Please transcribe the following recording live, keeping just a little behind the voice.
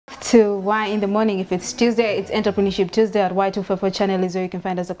to Y in the Morning. If it's Tuesday, it's Entrepreneurship Tuesday at Y254 channel is where you can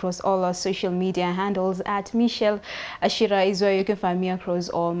find us across all our social media handles. At Michelle Ashira is where you can find me across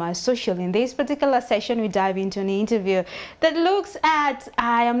all my social. In this particular session, we dive into an interview that looks at,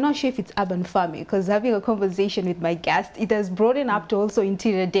 I am not sure if it's urban farming, because having a conversation with my guest, it has broadened up to also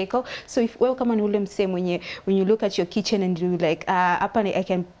interior decor. So if welcome and William say when you look at your kitchen and you like, I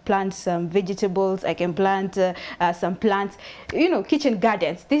can plant some vegetables, I can plant some plants, you know, kitchen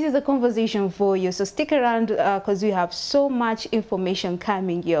gardens. This is a conversation for you, so stick around because we have so much information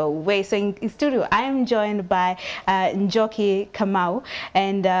coming your way. So in studio, I am joined by Njoki Kamau,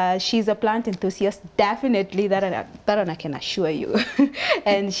 and she's a plant enthusiast, definitely, that I can assure you.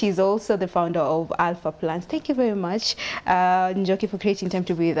 And she's also the founder of Alpha Plants. Thank you very much, Njoki, for creating time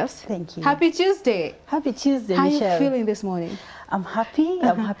to be with us. Thank you. Happy Tuesday. Happy Tuesday, How Michelle. are you feeling this morning? I'm happy.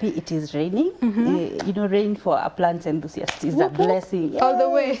 I'm happy it is raining. You know, rain for a plant enthusiast is a blessing. All the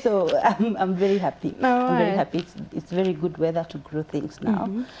way. So I'm very happy. I'm very happy. It's very good weather to grow things now.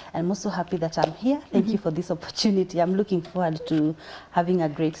 And I'm also happy that I'm here. Thank you for this opportunity. I'm looking forward to having a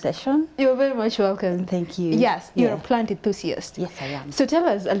great session. You're very much welcome. Thank you. Yes, you're a plant enthusiast. Yes, I am. So tell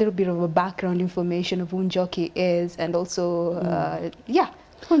us a little bit of a background information of who Njoki is, and also,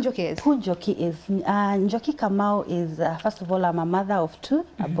 who Njoki is. Who Njoki is? Njoki Kamau is, first of all, I'm a mother of two,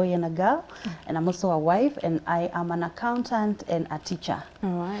 a boy and a girl, and I'm also a wife, and I am an accountant and a teacher. All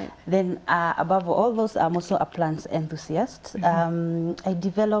right. Then, above all those, I'm also a plants enthusiast. I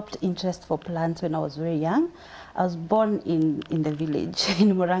developed interest for plants when I was very young. I was born in the village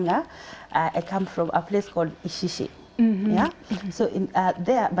in Muranga. I come from a place called Ishishi. So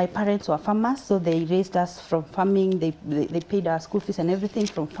there, my parents were farmers, so they raised us from farming. They paid our school fees and everything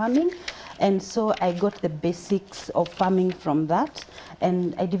from farming, and so I got the basics of farming from that,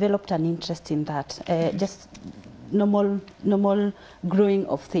 and I developed an interest in that, just normal growing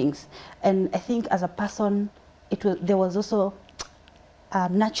of things. And I think as a person, there was also a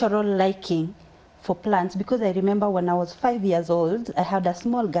natural liking for plants, because I remember when I was 5 years old, I had a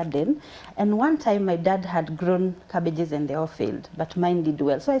small garden, and one time my dad had grown cabbages and they all failed, but mine did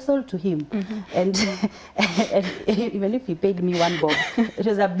well, so I sold to him. And even if he paid me 1 bob, it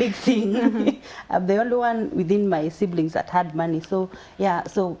was a big thing. I'm the only one within my siblings that had money. So yeah,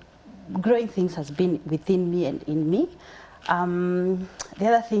 so growing things has been within me and in me. The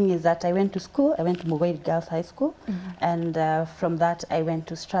other thing is that I went to school. I went to Mugwai Girls High School, and from that I went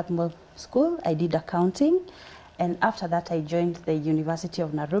to Strathmore School. I did accounting, and after that I joined the University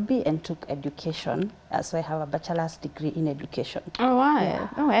of Nairobi and took education. So I have a bachelor's degree in education. All right. Yeah.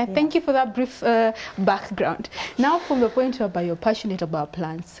 All right. Yeah. Thank you for that brief background. Now, from the point where you're passionate about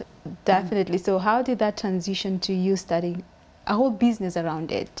plants, definitely. So how did that transition to you studying a whole business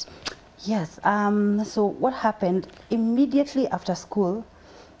around it? Yes. So what happened immediately after school,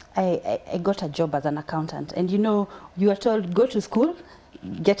 I got a job as an accountant, and you know, you are told go to school,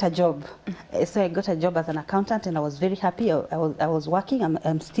 get a job. So I got a job as an accountant, and I was very happy. I was working.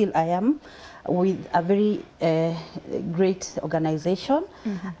 I am with a very great organization,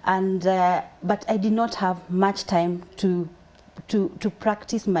 and but I did not have much time to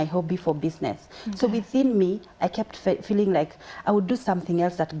practice my hobby for business. So within me, I kept feeling like I would do something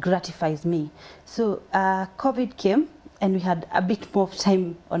else that gratifies me. So COVID came, and we had a bit more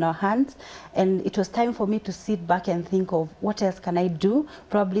time on our hands, and it was time for me to sit back and think of what else can I do,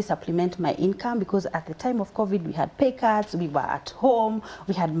 probably supplement my income, because at the time of COVID we had pay cuts, we were at home,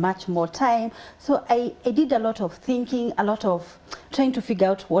 we had much more time. So I did a lot of thinking, a lot of trying to figure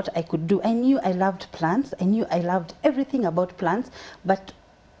out what I could do. I knew I loved plants, I knew I loved everything about plants, but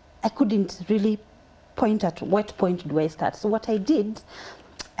I couldn't really point at what point do I start. So what I did,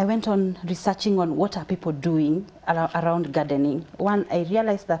 I went on researching on what are people doing around gardening. One, I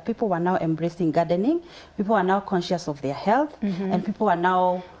realized that people were now embracing gardening, people are now conscious of their health, and people are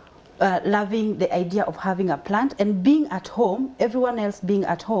now loving the idea of having a plant and being at home. Everyone else being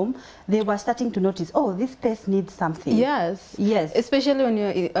at home, they were starting to notice, oh, this place needs something. Yes. Yes. Especially when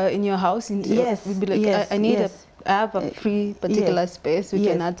you're in your house. Yes. You'd be like, I have a free particular space. We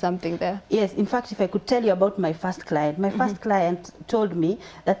can add something there. Yes. In fact, if I could tell you about my first client, client told me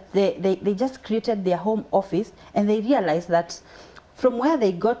that they just created their home office, and they realized that from where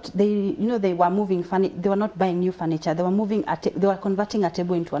they got, they were moving they were not buying new furniture. They were they were converting a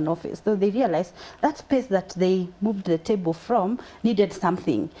table into an office. So they realized that space that they moved the table from needed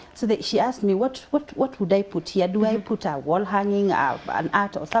something. So she asked me, what would I put here? Do I put a wall hanging, an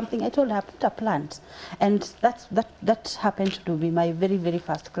art or something? I told her, put a plant, and that happened to be my very, very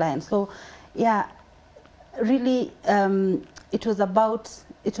first client. So yeah, really, it was about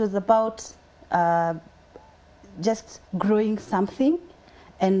just growing something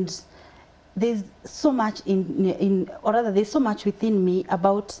And there's so much or rather there's so much within me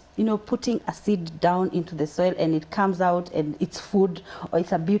about, you know, putting a seed down into the soil and it comes out and it's food, or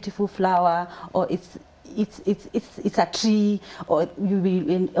it's a beautiful flower, or it's a tree, or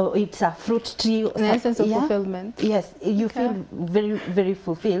or it's a fruit tree. An essence of fulfillment. Yes, you feel very, very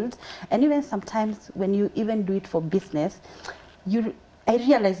fulfilled. And even sometimes when you even do it for business, I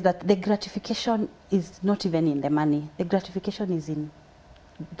realize that the gratification is not even in the money. The gratification is in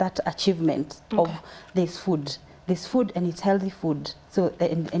that achievement of this food and it's healthy food. So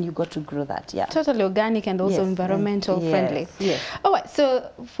and you got to grow that. Yeah, totally organic and also environmental friendly. Yes. All right,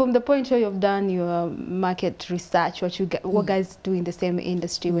 so from the point where you've done your market research, what guys do in the same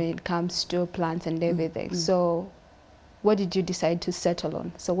industry when it comes to plants and everything, so what did you decide to settle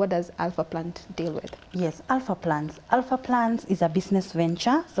on? So what does Alpha Plant deal with? Yes, Alpha Plants. Alpha Plants is a business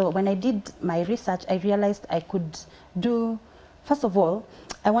venture. So when I did my research, I realized I could do, first of all,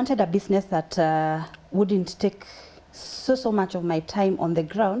 I wanted a business that wouldn't take so much of my time on the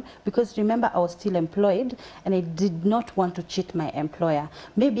ground, because remember, I was still employed and I did not want to cheat my employer.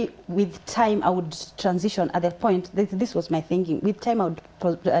 Maybe with time I would transition. At that point, this was my thinking, with time I would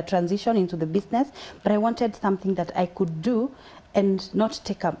transition into the business, but I wanted something that I could do and not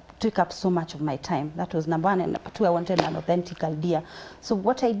take up so much of my time. That was number one. And number two, I wanted an authentic idea. So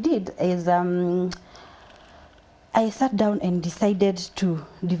what I did is I sat down and decided to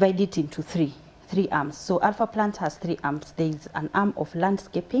divide it into three arms. So Alpha Plant has three arms. There's an arm of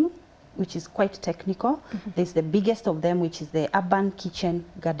landscaping, which is quite technical. There's the biggest of them, which is the urban kitchen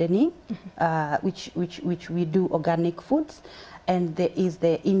gardening, which we do organic foods. And there is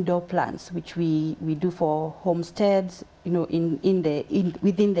the indoor plants, which we do for homesteads, you know,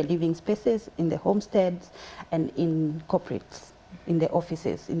 within the living spaces, in the homesteads, and in corporates, in the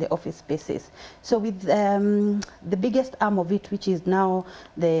offices, in the office spaces. So with the biggest arm of it, which is now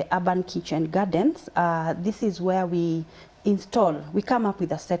the urban kitchen gardens, this is where we come up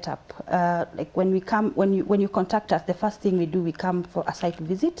with a setup. Like when you contact us, the first thing we do, we come for a site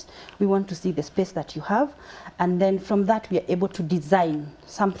visit. We want to see the space that you have, and then from that we are able to design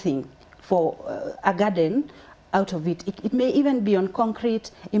something for a garden out of it. It may even be on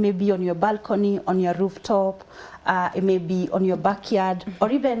concrete, it may be on your balcony, on your rooftop, it may be on your backyard,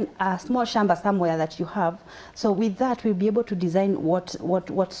 or even a small shamba somewhere that you have. So with that, we'll be able to design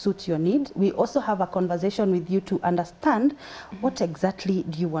what suits your need. We also have a conversation with you to understand what exactly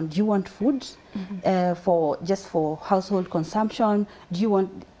do you want. Do you want food just for household consumption? Do you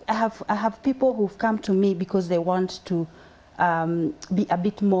want? I have people who've come to me because they want to be a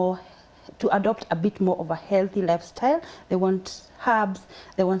bit more, to adopt a bit more of a healthy lifestyle. They want herbs,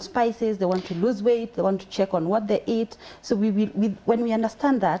 they want spices, they want to lose weight, they want to check on what they eat. So when we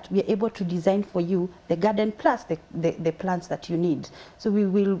understand that, we are able to design for you the garden plus the plants that you need. So we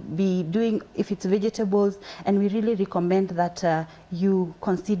will be doing, if it's vegetables, and we really recommend that you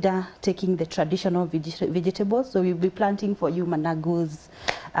consider taking the traditional vegetables. So we'll be planting for you managus,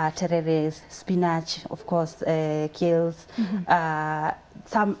 tereres, spinach, of course, kales.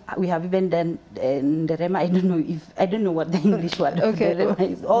 Some we have even done nderema. I don't know what the English word of nderema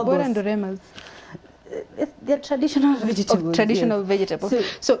is. All what are nderemas? They're traditional vegetables. Traditional vegetables.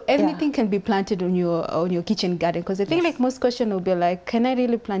 So anything can be planted on your kitchen garden, because I think like most question will be like, can I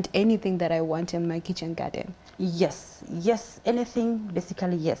really plant anything that I want in my kitchen garden? Yes, anything,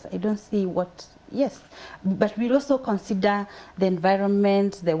 basically yes. I don't see what. Yes, but we'll also consider the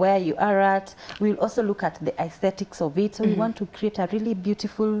environment, the where you are at. We'll also look at the aesthetics of it. So we want to create a really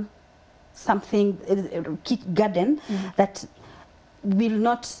beautiful something, garden that will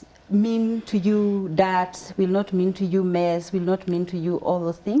not mean to you dirt, will not mean to you mess, will not mean to you all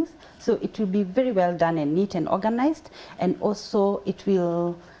those things. So it will be very well done and neat and organized, and also it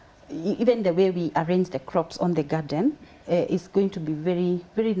will, even the way we arrange the crops on the garden, is going to be very,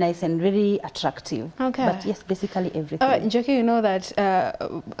 very nice and very attractive. Okay. But yes, basically everything. Njoki, you know that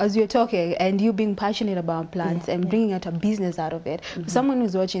as you're talking and you being passionate about plants and bringing out a business out of it, someone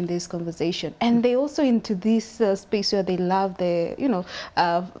who's watching this conversation and they also into this space where they love the, you know,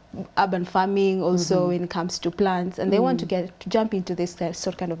 urban farming also when it comes to plants, and they want to jump into this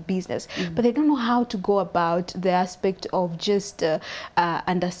sort kind of business, but they don't know how to go about the aspect of just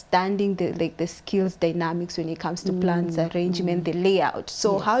understanding the skills dynamics when it comes to plants arrangement, the layout.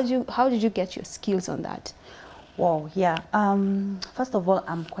 So how did you get your skills on that? Wow, yeah. First of all,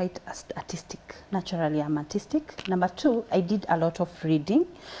 I'm quite artistic. Naturally, I'm artistic. Number two, I did a lot of reading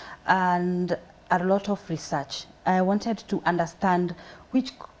and a lot of research. I wanted to understand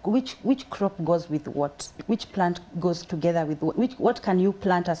which crop goes with what, which plant goes together with what can you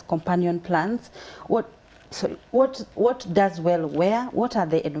plant as companion plants, So what does well where? What are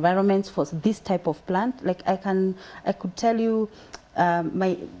the environments for this type of plant? Like I could tell you,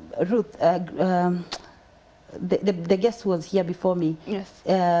 my Ruth, the guest who was here before me. Yes.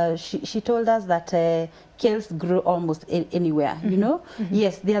 She told us that kales grow almost anywhere. You know,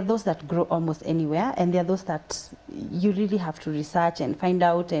 yes, there are those that grow almost anywhere, and there are those that you really have to research and find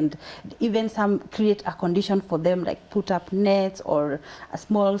out, and even some create a condition for them, like put up nets or a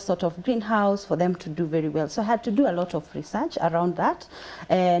small sort of greenhouse for them to do very well. So I had to do a lot of research around that,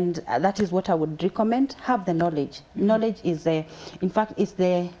 and that is what I would recommend. Have the knowledge. Knowledge is in fact, is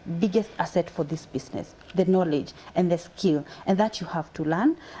the biggest asset for this business. The knowledge and the skill, and that you have to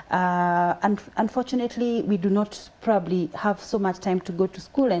learn. And unfortunately, we do not probably have so much time to go to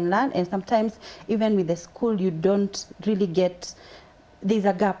school and learn, and sometimes even with the school you don't really get, there's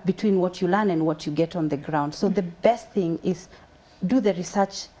a gap between what you learn and what you get on the ground. So the best thing is do the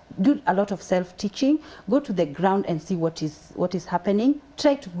research, do a lot of self-teaching, go to the ground and see what is happening.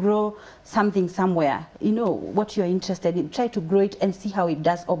 Try to grow something somewhere, you know, what you're interested in. Try to grow it and see how it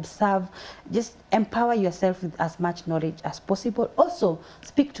does. Observe. Just empower yourself with as much knowledge as possible. Also,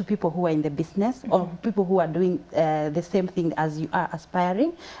 speak to people who are in the business or people who are doing the same thing as you are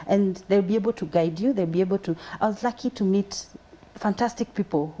aspiring, and they'll be able to guide you. They'll be able to. I was lucky to meet fantastic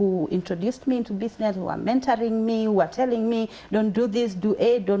people who introduced me into business, who are mentoring me, who are telling me, don't do this, do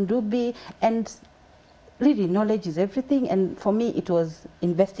A, don't do B. And really, knowledge is everything. And for me, it was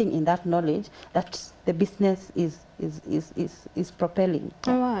investing in that knowledge that the business is propelling.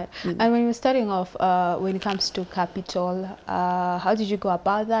 All right. And when you were starting off, when it comes to capital, how did you go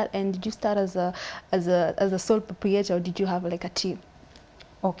about that? And did you start as a sole proprietor, or did you have like a team?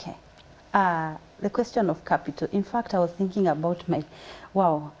 Okay. The question of capital. In fact, I was thinking about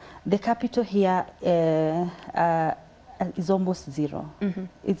the capital here is almost zero.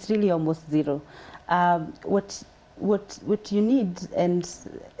 It's really almost zero. What you need, and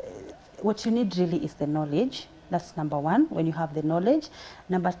what you need really is the knowledge. That's number one, when you have the knowledge.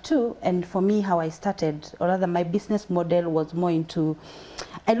 Number two, and for me, how I started, or rather my business model was more into,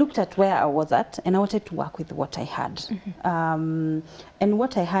 I looked at where I was at and I wanted to work with what I had. And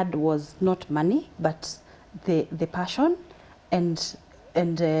what I had was not money, but the passion and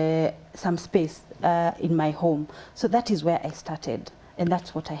some space in my home. So that is where I started, and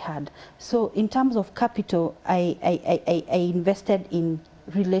that's what I had. So in terms of capital, I invested in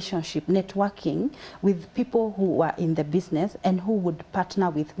relationship, networking with people who are in the business and who would partner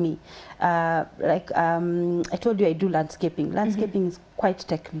with me. I told you, I do landscaping. Landscaping is quite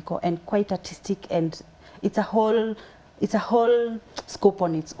technical and quite artistic, and it's a whole scope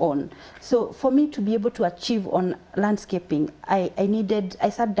on its own. So for me to be able to achieve on landscaping, I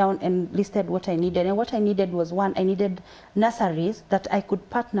sat down and listed what I needed, and what I needed was, one, I needed nurseries that I could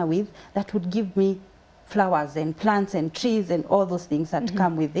partner with that would give me flowers and plants and trees and all those things that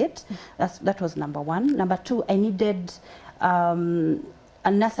come with it. That was number one. Number two, I needed a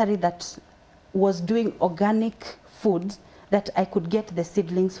nursery that was doing organic foods that I could get the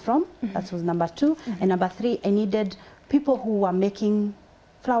seedlings from. That was number two. And number three, I needed people who were making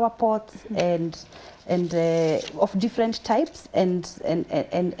flower pots and of different types, and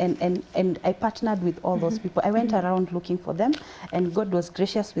I partnered with all those people. I went around looking for them, and God was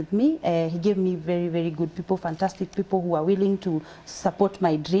gracious with me. He gave me very, very good people, fantastic people who are willing to support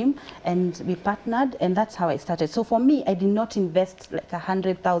my dream, and we partnered, and that's how I started. So for me, I did not invest like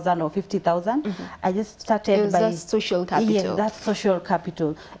 100,000 or 50,000. I just started it was by social capital. Yeah, that's social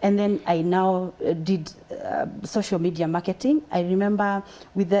capital. And then I now did social media marketing. I remember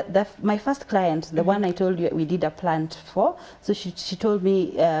with my first client, the one I told you we did a plant for. So she told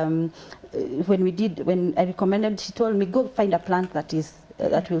me when I recommended, she told me go find a plant that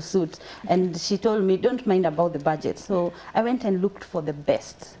will suit, and she told me don't mind about the budget. So I went and looked for the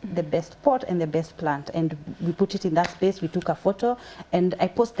best pot and the best plant, and we put it in that space. We took a photo and I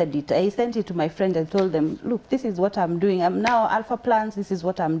posted it. I sent it to my friend and told them, look, this is what I'm doing. I'm now Alpha Plants, this is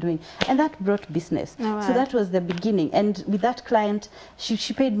what I'm doing. And that brought business. Right. So that was the beginning. And with that client,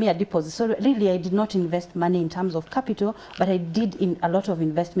 she paid me a deposit. So really I did not invest money in terms of capital, but I did in a lot of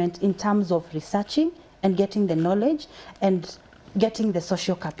investment in terms of researching and getting the knowledge and getting the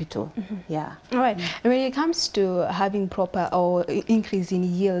social capital. Yeah. All right. And when it comes to having proper or increase in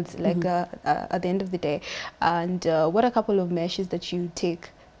yields, like at the end of the day, and what are a couple of measures that you take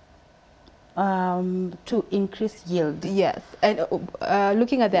to increase yield? Yes, and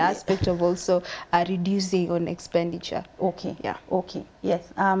looking at the aspect of also reducing on expenditure. Okay. Yeah. Okay.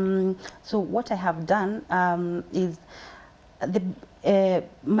 Yes. So what I have done is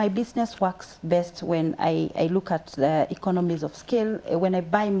my business works best when I look at the economies of scale. When I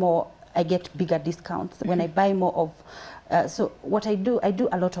buy more, I get bigger discounts. When I buy more of, so what I do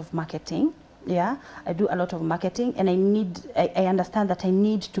a lot of marketing. Yeah, I do a lot of marketing, and I understand that I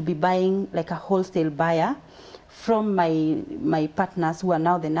need to be buying like a wholesale buyer from my partners who are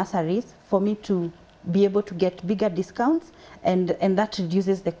now the nurseries for me to be able to get bigger discounts, and that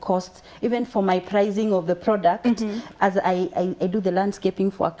reduces the costs even for my pricing of the product. As I do the landscaping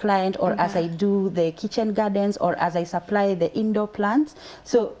for a client, or as I do the kitchen gardens, or as I supply the indoor plants.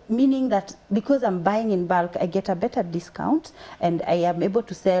 So meaning that because I'm buying in bulk, I get a better discount, and I am able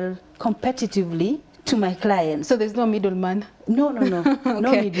to sell competitively to my clients. So there's no middleman? No, no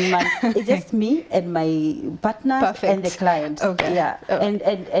middleman. It's just me and my partners and the client. Okay. Yeah.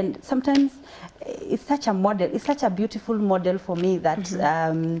 And sometimes it's such a model, it's such a beautiful model for me that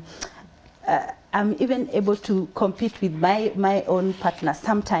I'm even able to compete with my own partners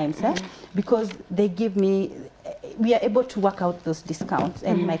sometimes, because they give me, we are able to work out those discounts,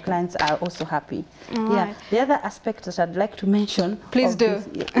 and my clients are also happy. Right. The other aspect that I'd like to mention, please do,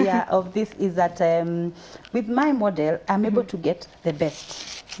 of this is that with my model, I'm able to get the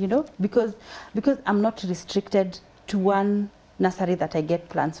best, you know, because I'm not restricted to one nursery that I get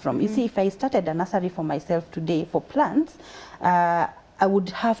plants from. You see, if I started a nursery for myself today for plants, I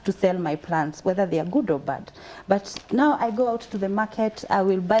would have to sell my plants, whether they are good or bad. But now I go out to the market, I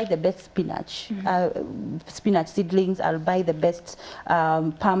will buy the best spinach, spinach seedlings, I'll buy the best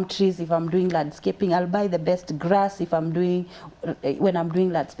palm trees if I'm doing landscaping, I'll buy the best grass if I'm doing, when I'm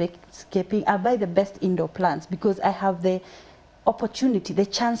doing landscaping, I'll buy the best indoor plants, because I have the opportunity, the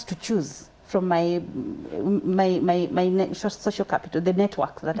chance to choose from my social capital, the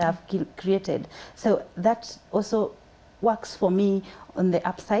network that I have created. So that also works for me on the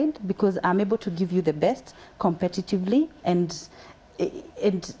upside, because I'm able to give you the best competitively, and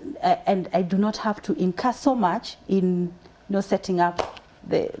I do not have to incur so much in setting up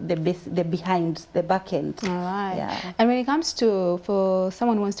the behind, the back end. All right. Yeah. And when it comes to, for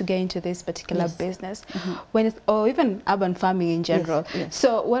someone who wants to get into this particular business, when it's, or even urban farming in general,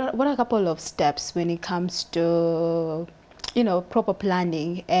 so what are a couple of steps when it comes to, you know, proper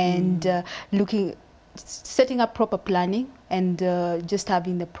planning and setting up proper planning and just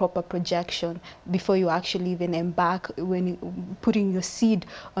having the proper projection before you actually even embark, when putting your seed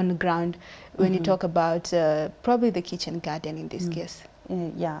on the ground, when you talk about probably the kitchen garden in this case?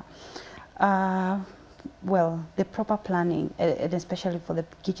 Well, the proper planning, and especially for the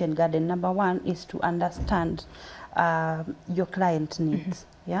kitchen garden, number one is to understand your client needs.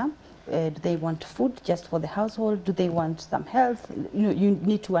 Do they want food just for the household? Do they want some health? You know, you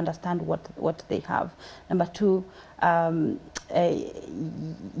need to understand what they have. Number two, you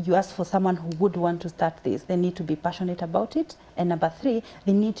ask for someone who would want to start this. They need to be passionate about it. And number three,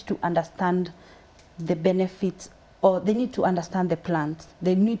 they need to understand the benefits, or they need to understand the plants.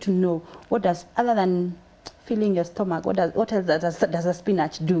 They need to know what does, other than filling your stomach, what else does a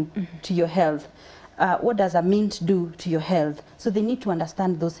spinach do to your health? What does a mint do to your health? So they need to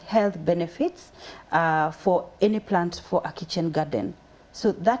understand those health benefits for any plant for a kitchen garden.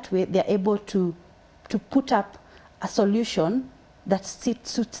 So that way they're able to put up a solution that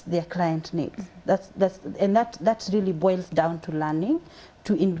suits their client needs. That really boils down to learning,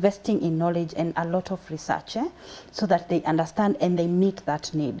 to investing in knowledge and a lot of research, so that they understand and they meet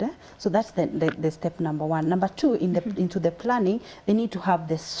that need. So that's the step number one. Number two, into the planning, they need to have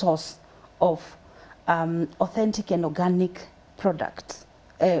the source of authentic and organic products,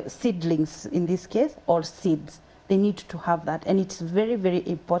 seedlings in this case, or seeds. They need to have that, and it's very, very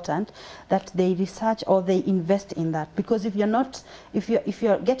important that they research or they invest in that, because if you're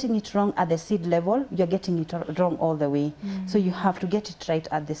getting it wrong at the seed level, you're getting it wrong all the way. So you have to get it right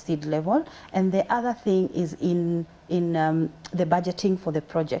at the seed level. And the other thing is in the budgeting for the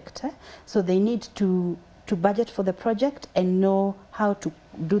project. So they need to budget for the project and know how to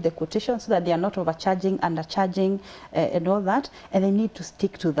do the quotation, so that they are not overcharging, undercharging, and all that. And they need to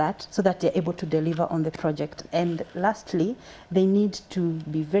stick to that so that they're able to deliver on the project. And lastly, they need to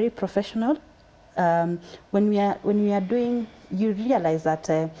be very professional. When we are doing, you realize that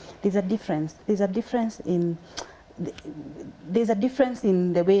there's a difference. There's a difference in the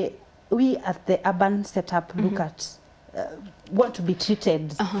way we at the urban setup look at. Want to be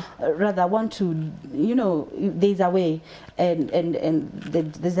treated, rather want to, you know, there's a way, and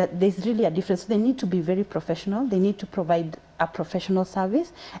there's really a difference. They need to be very professional. They need to provide a professional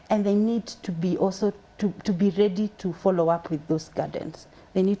service, and they need to be also to be ready to follow up with those gardens.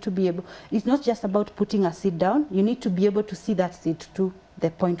 They need to be able, it's not just about putting a seed down. You need to be able to see that seed to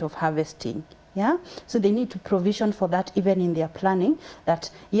the point of harvesting. Yeah, so they need to provision for that even in their planning, that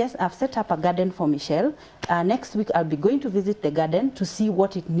yes, I've set up a garden for Michelle. Next week I'll be going to visit the garden to see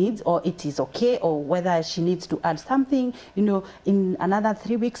what it needs, or it is okay, or whether she needs to add something. You know, in another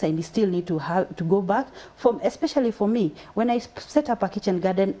 3 weeks I still need to have to go back. Especially for me, when I set up a kitchen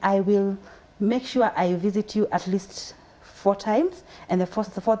garden, I will make sure I visit you at least 4 times, and the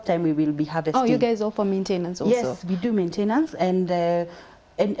fourth time we will be harvesting. Oh, you guys offer maintenance also? Yes, we do maintenance, and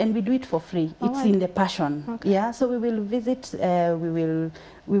we do it for free. It's in the passion. Okay. Yeah, so we will visit, we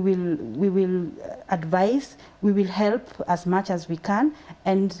will advise, we will help as much as we can.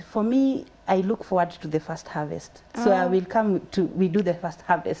 And for me, I look forward to the first harvest. So I will come to, we do the first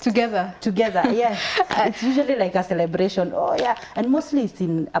harvest. Together? Together, yes. It's usually like a celebration. Oh yeah, and mostly it's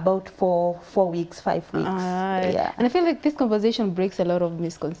in about 4 weeks, 5 weeks. Yeah. And I feel like this conversation breaks a lot of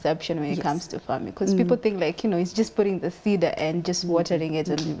misconception when it comes to farming, because people think like, you know, it's just putting the seed and just watering it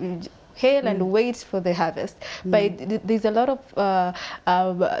and hail and wait for the harvest. But there's a lot of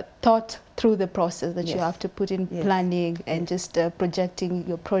thought through the process that you have to put in planning and just projecting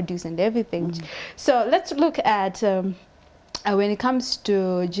your produce and everything. So let's look at when it comes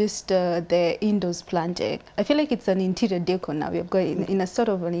to just the indoors planting. I feel like it's an interior decor now. We're going in a sort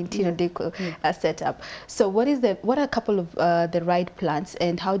of an interior decor setup. So what are a couple of the right plants,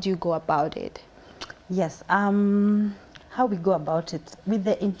 and how do you go about it? Yes, how we go about it with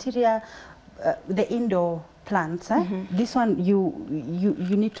the interior, the indoor plants. This one you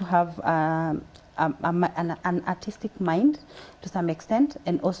need to have an artistic mind to some extent,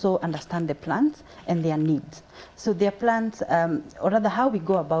 and also understand the plants and their needs. So their plants, or rather how we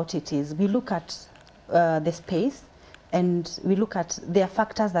go about it is we look at the space, and we look at there are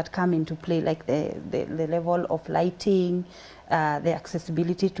factors that come into play, like the level of lighting, the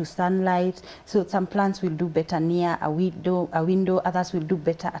accessibility to sunlight. So some plants will do better near a window, others will do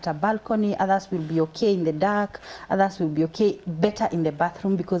better at a balcony, others will be okay in the dark, others will be okay better in the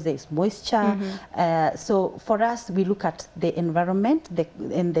bathroom because there is moisture. So for us, we look at the environment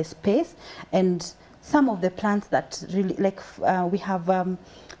and the space, and some of the plants that really, like we have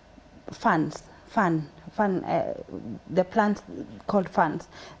the plants called ferns.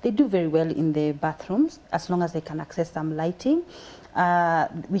 They do very well in the bathrooms as long as they can access some lighting.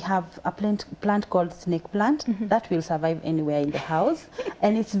 We have a plant called snake plant that will survive anywhere in the house,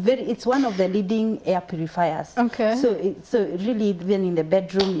 and it's one of the leading air purifiers. Okay. So really, even in the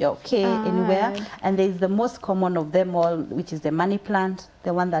bedroom, you're okay anywhere. And there is the most common of them all, which is the money plant,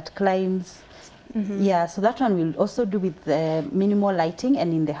 the one that climbs. Yeah, so that one will also do with minimal lighting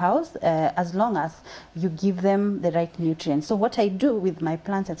and in the house, as long as you give them the right nutrients. So what I do with my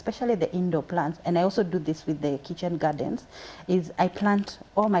plants, especially the indoor plants, and I also do this with the kitchen gardens, is I plant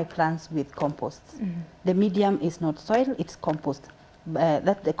all my plants with compost. The medium is not soil, it's compost.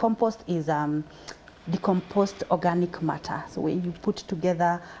 The compost is decomposed organic matter. So when you put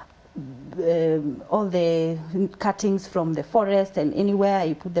together all the cuttings from the forest and anywhere,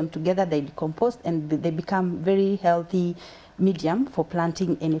 you put them together, they decompose and they become very healthy medium for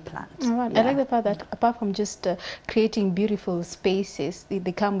planting any plant. I like the part that apart from just creating beautiful spaces,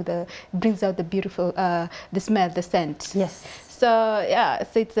 they come with brings out the beautiful the smell, the scent. Yes. So yeah,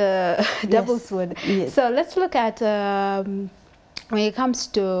 so it's a double sword. Yes. So let's look at when it comes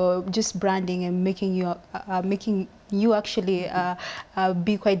to just branding and making you actually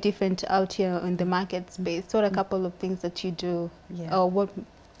be quite different out here in the market space. What are a couple of things that you do, or what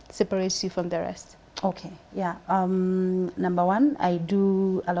separates you from the rest? Okay, yeah. Number one, I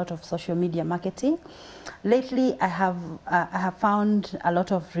do a lot of social media marketing. Lately, I have found a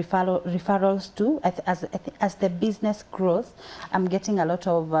lot of referrals too. As the business grows, I'm getting a lot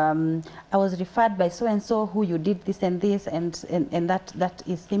of. I was referred by so and so who you did this and this, and that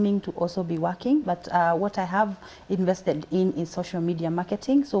is seeming to also be working. But what I have invested in is social media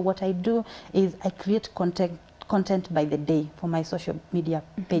marketing. So what I do is I create content by the day for my social media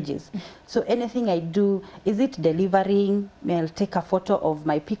pages. So anything I do, is it delivering? I'll take a photo of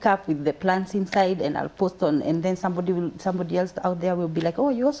my pickup with the plants inside and I'll post on, and then somebody else out there will be like, oh,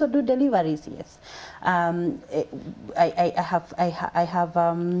 you also do deliveries? Yes. I have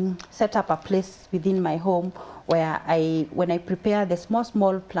set up a place within my home where when I prepare the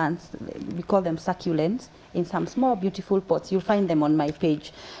small plants, we call them succulents, in some small beautiful pots. You'll find them on my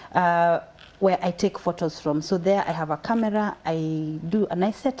page. Where I take photos from. So there I have a camera, I do a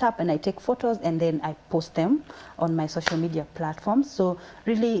nice setup and I take photos and then I post them on my social media platforms. So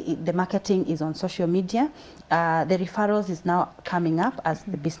really the marketing is on social media. The referrals is now coming up as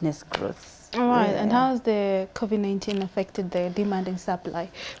the business grows. All right, and how has the COVID-19 affected the demand and supply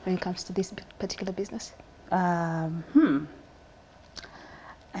when it comes to this particular business?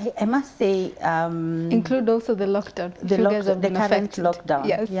 I I must say, include also the lockdown. The current lockdown.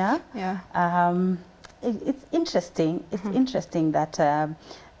 Yes. Yeah. Yeah. It's interesting. It's interesting that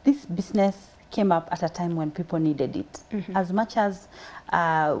this business came up at a time when people needed it. As much as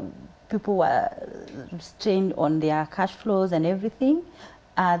people were strained on their cash flows and everything,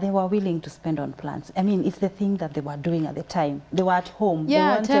 they were willing to spend on plants. I mean, it's the thing that they were doing at the time. They were at home.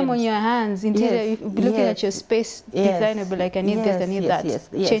 Yeah, time on your hands. Interior, Yes, looking at your space, designer, be like, I need this, I need that.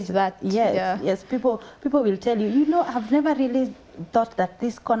 Change that. Yes. People will tell you, you know, I've never really thought that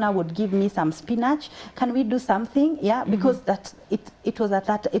this corner would give me some spinach. Can we do something? Yeah, because it was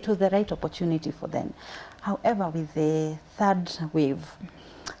the right opportunity for them. However, with the third wave,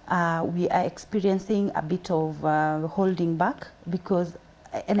 we are experiencing a bit of holding back because,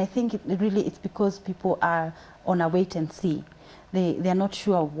 and I think it's because people are on a wait and see. They're not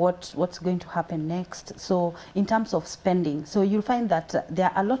sure of what's going to happen next. So in terms of spending, so you'll find that there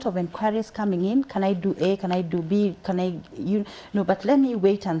are a lot of inquiries coming in. Can I do A? Can I do B? Can I, but let me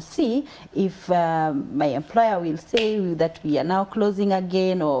wait and see if my employer will say that we are now closing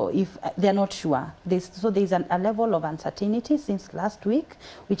again, or if they're not sure. So there's a level of uncertainty since last week,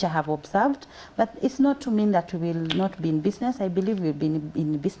 which I have observed. But it's not to mean that we will not be in business. I believe we'll be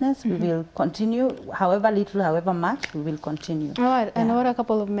in business. We will continue, however little, however much, we will continue. All right, and what are a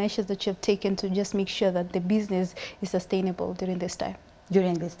couple of measures that you have taken to just make sure that the business is sustainable during this time?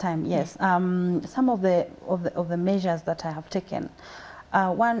 During this time, yes. Some of the measures that I have taken.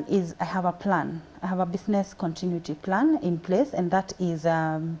 One is I have a plan. I have a business continuity plan in place, and that is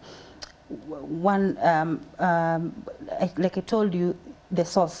one. Like I told you, the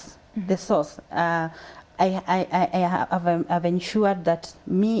source. The source. I've ensured that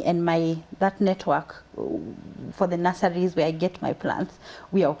me and that network for the nurseries where I get my plants,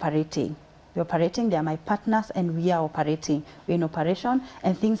 we are operating. We're operating, they are my partners, and we are operating. We're in operation,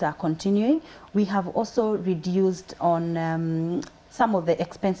 and things are continuing. We have also reduced on some of the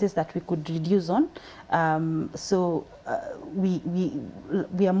expenses that we could reduce on.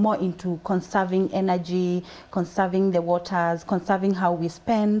 We are more into conserving energy, conserving the waters, conserving how we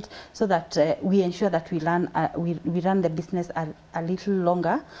spend, so that we ensure that we run the business a little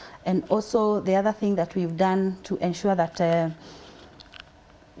longer. And also the other thing that we've done to ensure that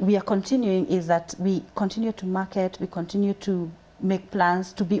we are continuing is that we continue to market, we continue to make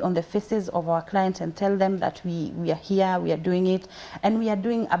plans to be on the faces of our clients and tell them that we are here, we are doing it, and we are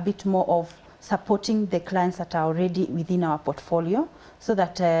doing a bit more of supporting the clients that are already within our portfolio, so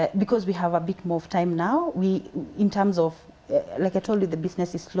that because we have a bit more of time now, in terms of like I told you, the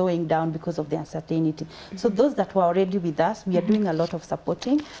business is slowing down because of the uncertainty. So those that were already with us, we are doing a lot of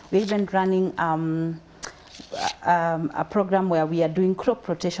supporting. We're even running a program where we are doing crop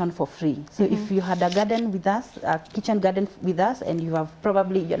rotation for free. So if you had a garden with us, a kitchen garden with us, and you're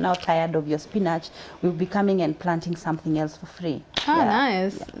now tired of your spinach, we'll be coming and planting something else for free.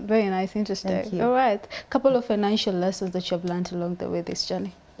 Nice. Yeah. Very nice, interesting. Thank you. All right. Couple of financial lessons that you've learned along the way this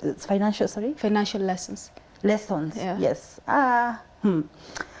journey. Financial, sorry? Financial lessons. Lessons, yeah. Yes.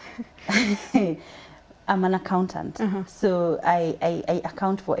 I'm an accountant, so I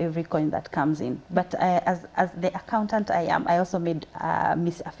account for every coin that comes in. But as the accountant I also made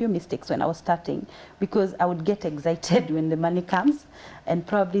a few mistakes when I was starting, because I would get excited when the money comes and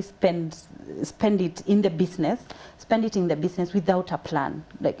probably spend it in the business, without a plan.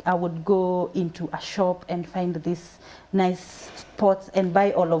 Like I would go into a shop and find these nice spots and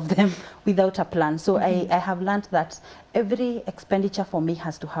buy all of them without a plan. So I have learned that every expenditure for me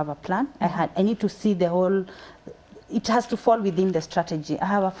has to have a plan. I need to see the whole, it has to fall within the strategy. I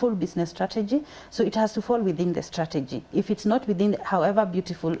have a full business strategy, so it has to fall within the strategy. If it's not within, however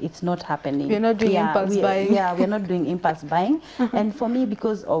beautiful, it's not happening. We're not doing impulse buying. Yeah, we're not doing impulse buying. And for me,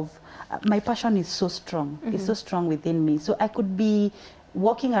 because of my passion is so strong, it's so strong within me. So I could be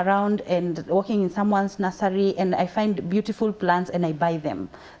walking around and walking in someone's nursery and I find beautiful plants and I buy them.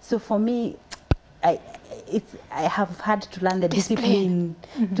 So for me, I have had to learn the discipline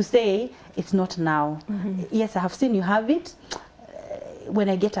to say it's not now. Yes, I have seen you have it. When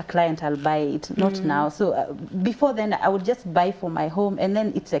I get a client, I'll buy it, not now. So before then, I would just buy for my home, and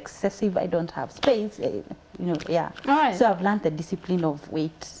then it's excessive. I don't have space, yeah. All right. So I've learned the discipline of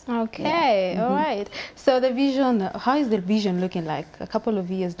wait. Okay, all right. So the vision, how is the vision looking like a couple of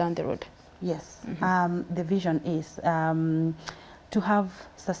years down the road? Yes, the vision is to have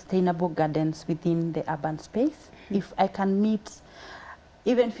sustainable gardens within the urban space. If I can meet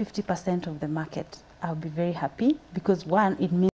even 50% of the market, I'll be very happy, because one, it means